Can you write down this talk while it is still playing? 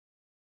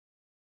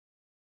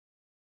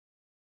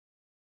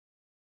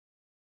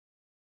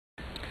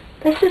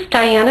This is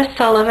Diana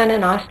Sullivan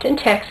in Austin,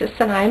 Texas,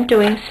 and I'm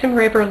doing some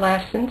ribber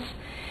lessons.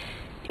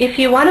 If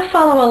you want to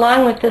follow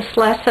along with this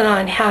lesson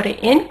on how to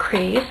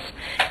increase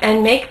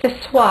and make the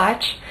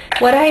swatch,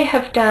 what I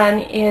have done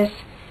is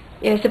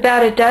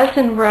about a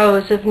dozen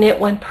rows of knit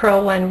one,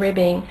 purl one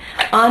ribbing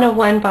on a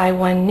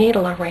 1x1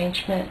 needle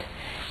arrangement.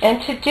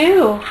 And to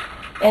do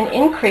an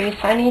increase,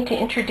 I need to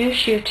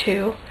introduce you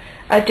to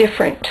a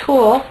different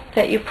tool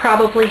that you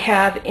probably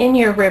have in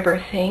your ribber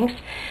things.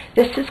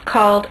 This is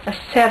called a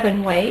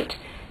 7-weight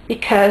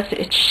because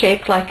it's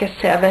shaped like a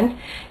 7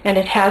 and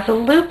it has a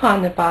loop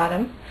on the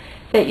bottom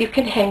that you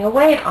can hang a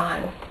weight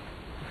on.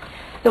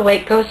 The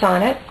weight goes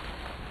on it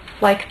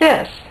like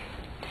this.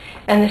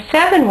 And the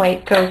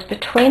 7-weight goes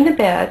between the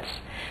beds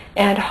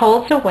and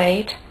holds a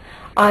weight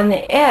on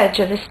the edge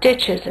of the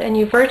stitches, and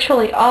you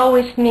virtually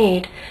always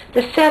need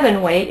the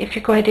 7-weight if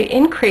you're going to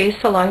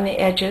increase along the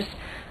edges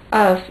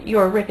of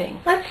your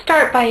ribbing. Let's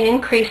start by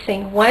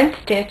increasing one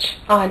stitch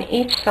on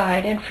each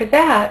side, and for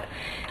that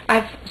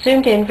I've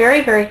zoomed in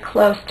very, very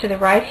close to the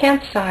right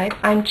hand side.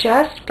 I'm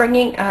just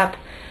bringing up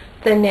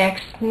the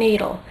next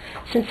needle.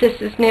 Since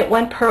this is knit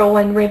one, purl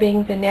one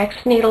ribbing, the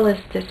next needle is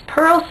this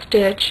purl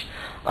stitch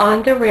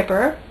on the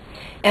ribber,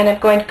 and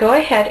I'm going to go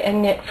ahead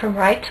and knit from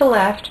right to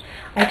left.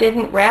 I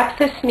didn't wrap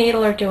this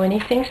needle or do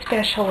anything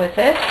special with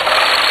it.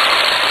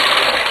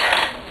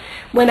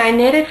 When I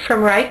knitted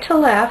from right to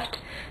left,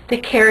 the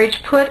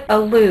carriage put a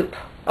loop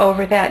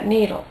over that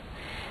needle.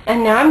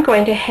 And now I'm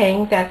going to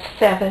hang that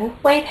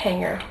 7-weight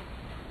hanger.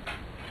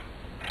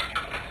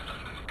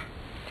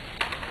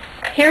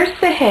 Here's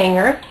the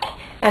hanger,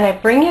 and I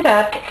bring it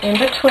up in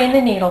between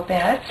the needle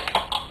beds,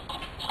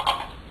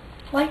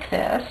 like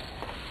this.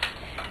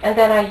 And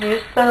then I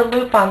use the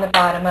loop on the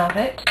bottom of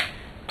it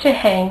to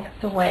hang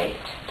the weight.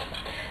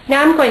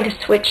 Now I'm going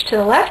to switch to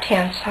the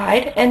left-hand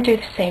side and do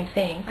the same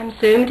thing. I'm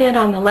zoomed in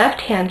on the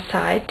left-hand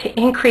side. To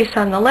increase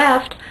on the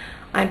left,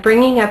 I'm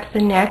bringing up the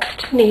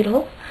next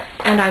needle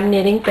and I'm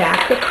knitting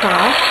back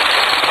across.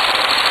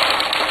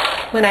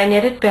 When I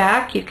knit it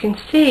back, you can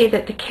see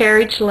that the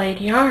carriage laid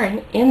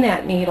yarn in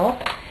that needle.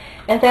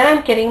 And then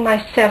I'm getting my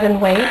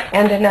 7-weight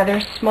and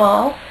another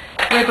small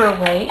ribber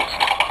weight.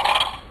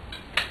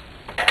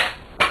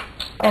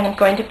 And I'm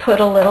going to put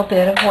a little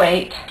bit of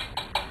weight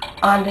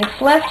on this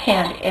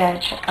left-hand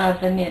edge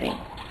of the knitting.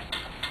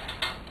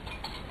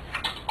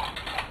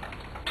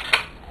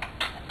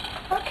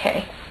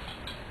 Okay.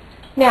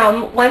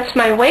 Now, once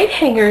my weight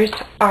hangers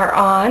are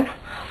on,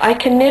 I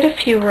can knit a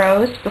few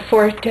rows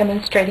before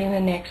demonstrating the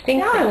next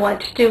increase. Now I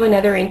want to do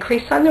another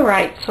increase on the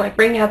right, so I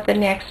bring out the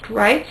next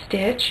right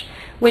stitch,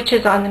 which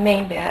is on the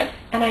main bed,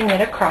 and I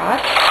knit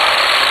across.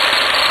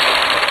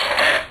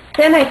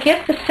 Then I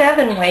get the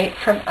 7-weight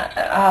from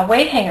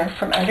weight hanger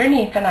from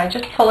underneath, and I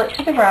just pull it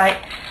to the right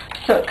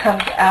so it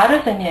comes out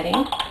of the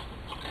knitting,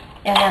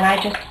 and then I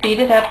just feed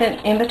it up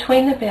in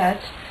between the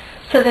beds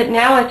so that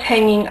now it's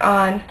hanging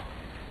on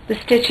the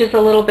stitches a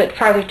little bit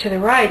farther to the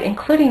right,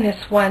 including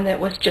this one that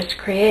was just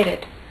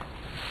created.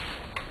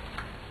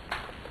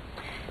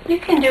 You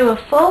can do a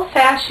full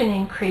fashion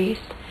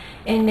increase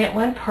in knit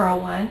one, purl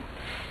one,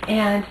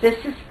 and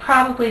this is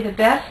probably the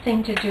best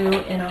thing to do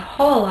in a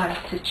whole lot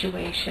of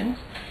situations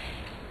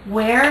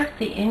where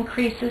the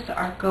increases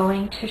are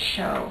going to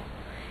show.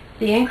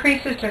 The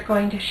increases are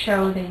going to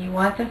show that you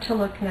want them to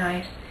look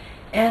nice,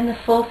 and the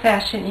full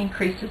fashion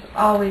increases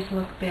always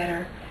look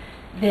better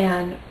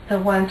than the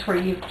ones where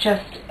you've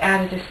just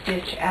added a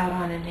stitch out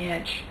on an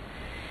edge.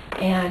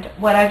 And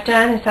what I've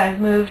done is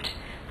I've moved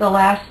the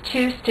last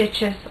 2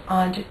 stitches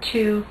onto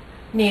 2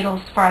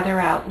 needles farther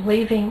out,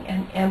 leaving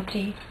an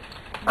empty.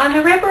 On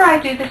the ribber I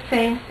do the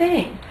same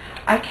thing.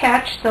 I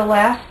catch the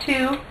last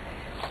 2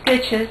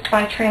 stitches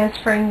by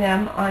transferring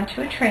them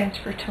onto a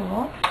transfer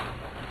tool,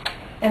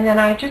 and then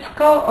I just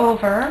go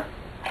over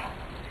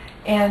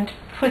and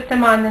put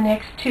them on the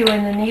next 2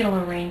 in the needle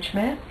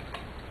arrangement.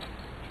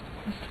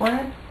 This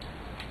one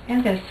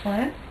and this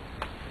one.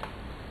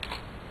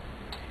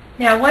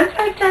 Now once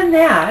I've done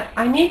that,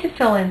 I need to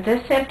fill in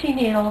this empty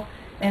needle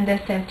and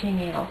this empty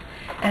needle.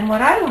 And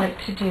what I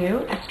like to do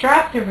is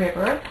drop the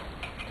ribber.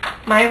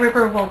 My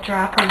ribber will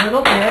drop a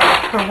little bit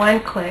for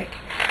 1 click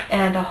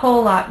and a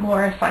whole lot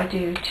more if I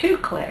do 2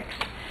 clicks.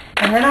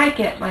 And then I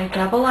get my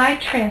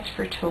double-eyed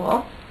transfer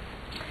tool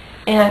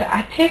and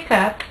I pick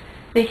up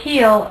the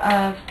heel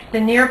of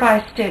the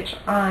nearby stitch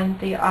on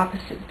the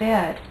opposite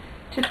bed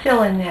to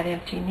fill in that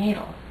empty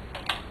needle.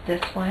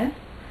 This one.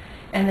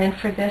 And then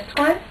for this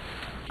one,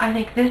 I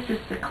think this is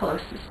the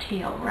closest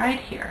heel right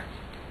here.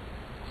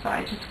 So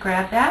I just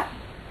grab that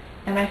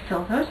and I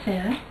fill those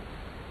in.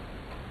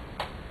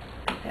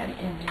 Put that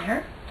in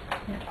there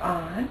and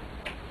on.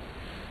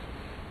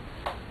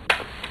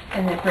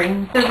 And then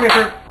bring the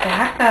ribber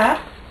back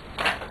up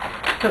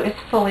so it's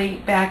fully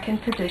back in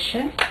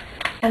position.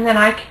 And then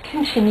I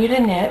can continue to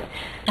knit,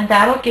 and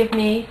that'll give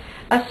me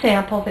a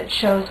sample that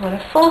shows what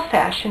a full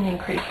fashion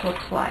increase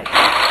looks like.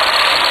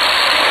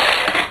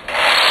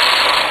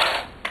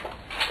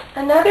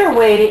 Another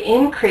way to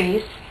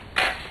increase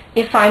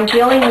if I'm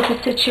dealing with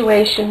a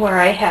situation where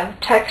I have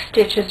tuck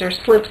stitches or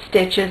slip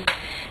stitches,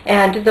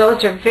 and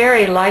those are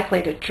very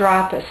likely to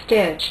drop a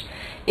stitch,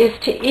 is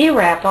to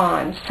E-wrap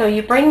on. So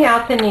you bring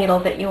out the needle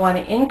that you want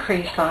to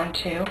increase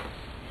onto,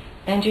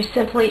 and you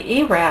simply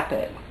E-wrap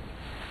it.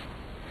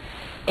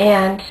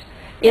 And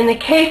in the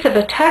case of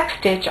a tuck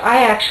stitch,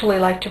 I actually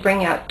like to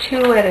bring out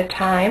 2 at a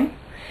time,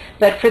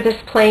 but for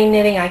this plain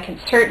knitting I can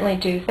certainly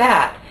do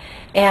that.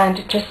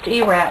 And just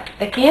E-wrap.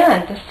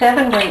 Again, the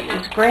 7 weight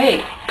is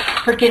great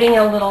for getting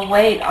a little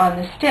weight on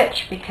the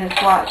stitch, because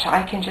watch,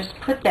 I can just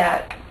put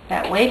that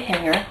weight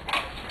hanger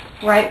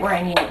right where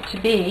I need it to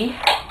be.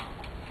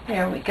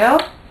 There we go.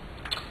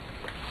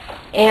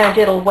 And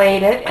it'll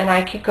weight it, and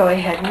I could go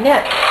ahead and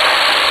knit.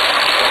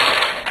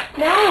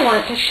 Now I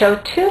want to show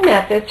 2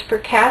 methods for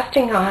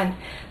casting on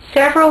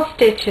several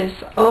stitches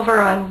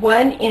over on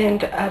one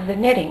end of the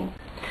knitting.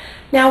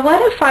 Now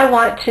what if I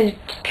want to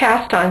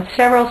cast on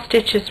several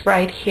stitches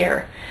right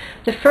here?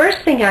 The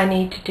first thing I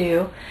need to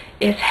do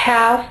is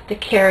have the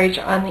carriage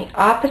on the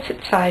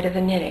opposite side of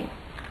the knitting.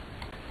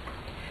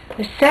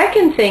 The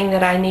second thing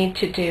that I need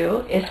to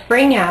do is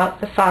bring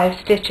out the 5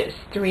 stitches,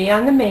 3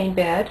 on the main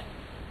bed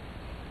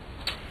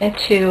and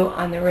 2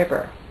 on the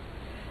ribber.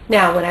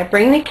 Now when I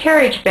bring the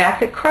carriage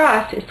back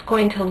across, it's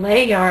going to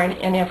lay yarn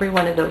in every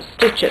one of those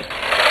stitches.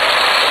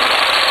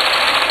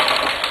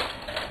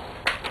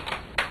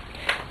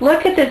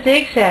 Look at the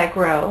zigzag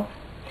row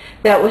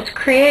that was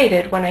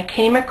created when I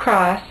came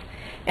across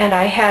and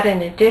I had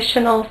an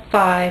additional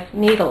 5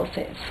 needles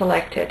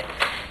selected.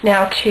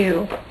 Now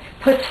to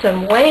put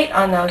some weight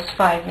on those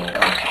 5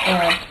 needles,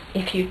 and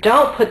if you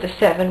don't put the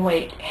 7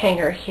 weight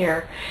hanger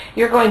here,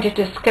 you're going to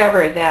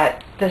discover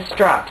that this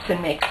drops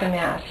and makes a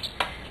mess.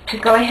 To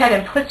go ahead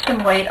and put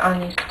some weight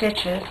on these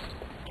stitches,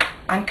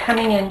 I'm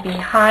coming in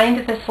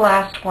behind this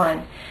last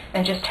one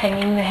and just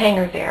hanging the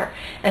hanger there.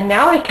 And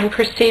now I can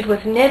proceed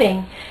with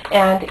knitting,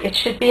 and it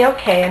should be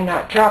okay and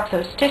not drop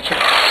those stitches.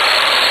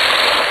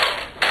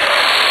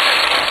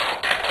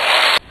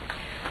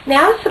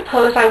 Now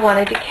suppose I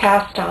wanted to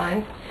cast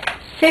on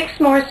 6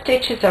 more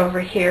stitches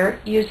over here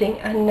using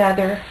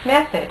another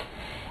method.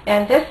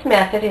 And this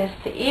method is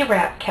the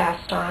E-wrap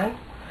cast on.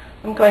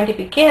 I'm going to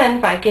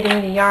begin by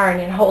getting the yarn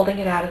and holding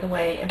it out of the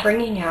way and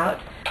bringing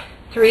out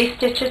 3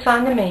 stitches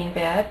on the main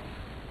bed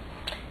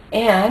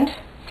and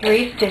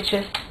 3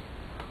 stitches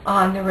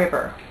on the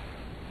ribber.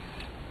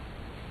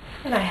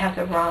 And I have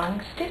the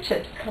wrong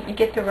stitches. Let me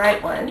get the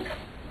right ones.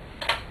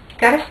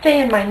 Got to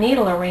stay in my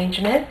needle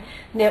arrangement.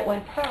 Knit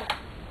 1 pro.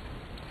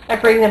 I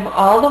bring them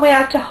all the way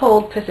out to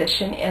hold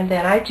position, and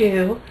then I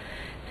do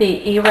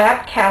the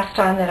E-wrap cast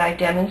on that I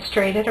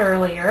demonstrated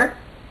earlier.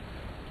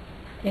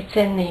 It's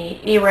in the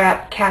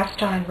E-wrap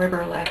cast on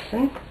ribber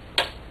lesson.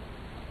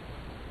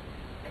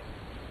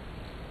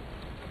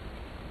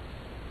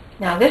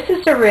 Now this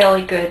is a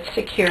really good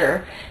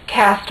secure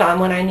cast on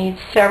when I need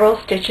several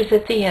stitches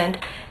at the end.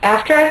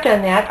 After I've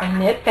done that, I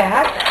knit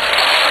back,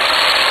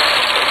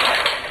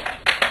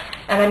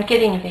 and I'm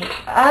getting the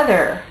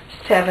other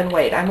 7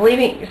 weight. I'm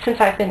leaving, since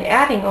I've been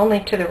adding only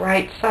to the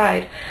right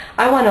side,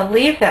 I want to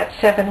leave that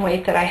 7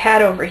 weight that I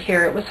had over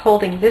here. It was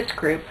holding this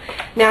group.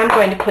 Now I'm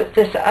going to put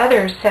this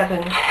other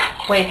 7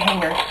 weight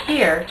hanger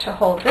here to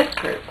hold this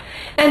group,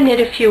 and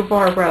knit a few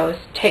more rows,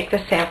 take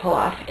the sample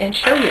off, and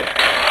show you.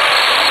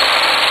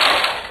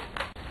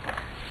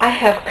 I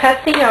have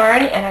cut the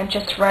yarn, and I'm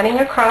just running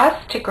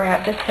across to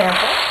grab the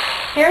sample.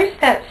 Here's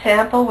that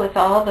sample with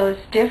all those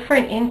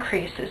different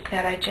increases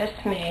that I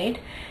just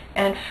made.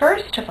 And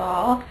first of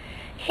all,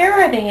 here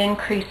are the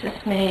increases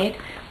made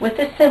with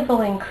a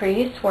simple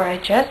increase where I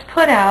just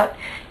put out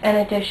an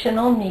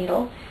additional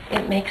needle.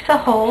 It makes a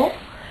hole,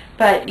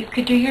 but you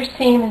could do your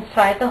seam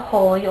inside the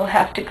hole. You'll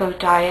have to go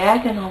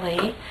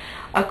diagonally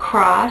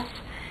across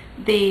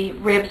the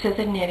ribs of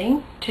the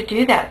knitting to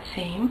do that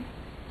seam.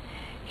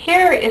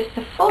 Here is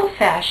the full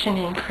fashion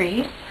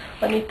increase.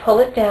 Let me pull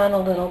it down a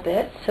little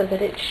bit so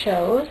that it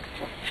shows,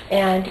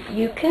 and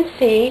you can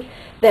see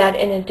that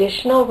an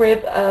additional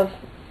rib of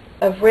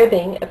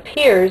ribbing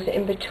appears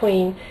in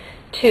between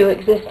 2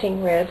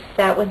 existing ribs.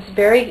 That one's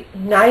very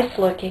nice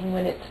looking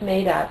when it's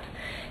made up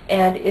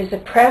and is a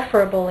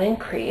preferable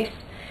increase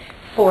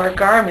for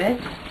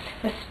garments,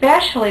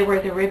 especially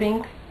where the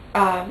ribbing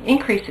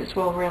increases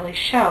will really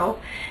show.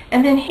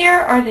 And then here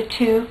are the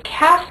 2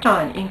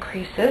 cast-on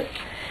increases.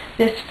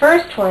 This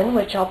first one,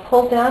 which I'll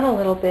pull down a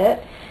little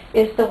bit,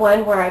 is the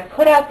one where I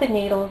put out the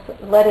needles,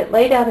 let it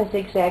lay down a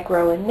zigzag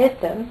row, and knit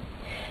them.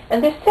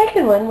 And the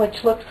second one,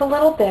 which looks a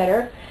little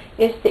better,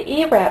 is the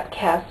E-wrap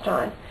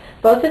cast-on.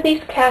 Both of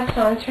these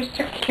cast-ons are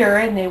secure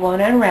and they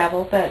won't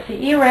unravel, but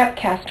the E-wrap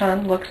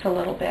cast-on looks a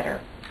little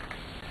better.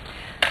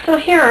 So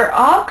here are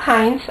all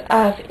kinds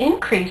of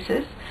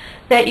increases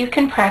that you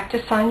can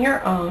practice on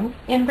your own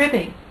in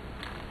ribbing.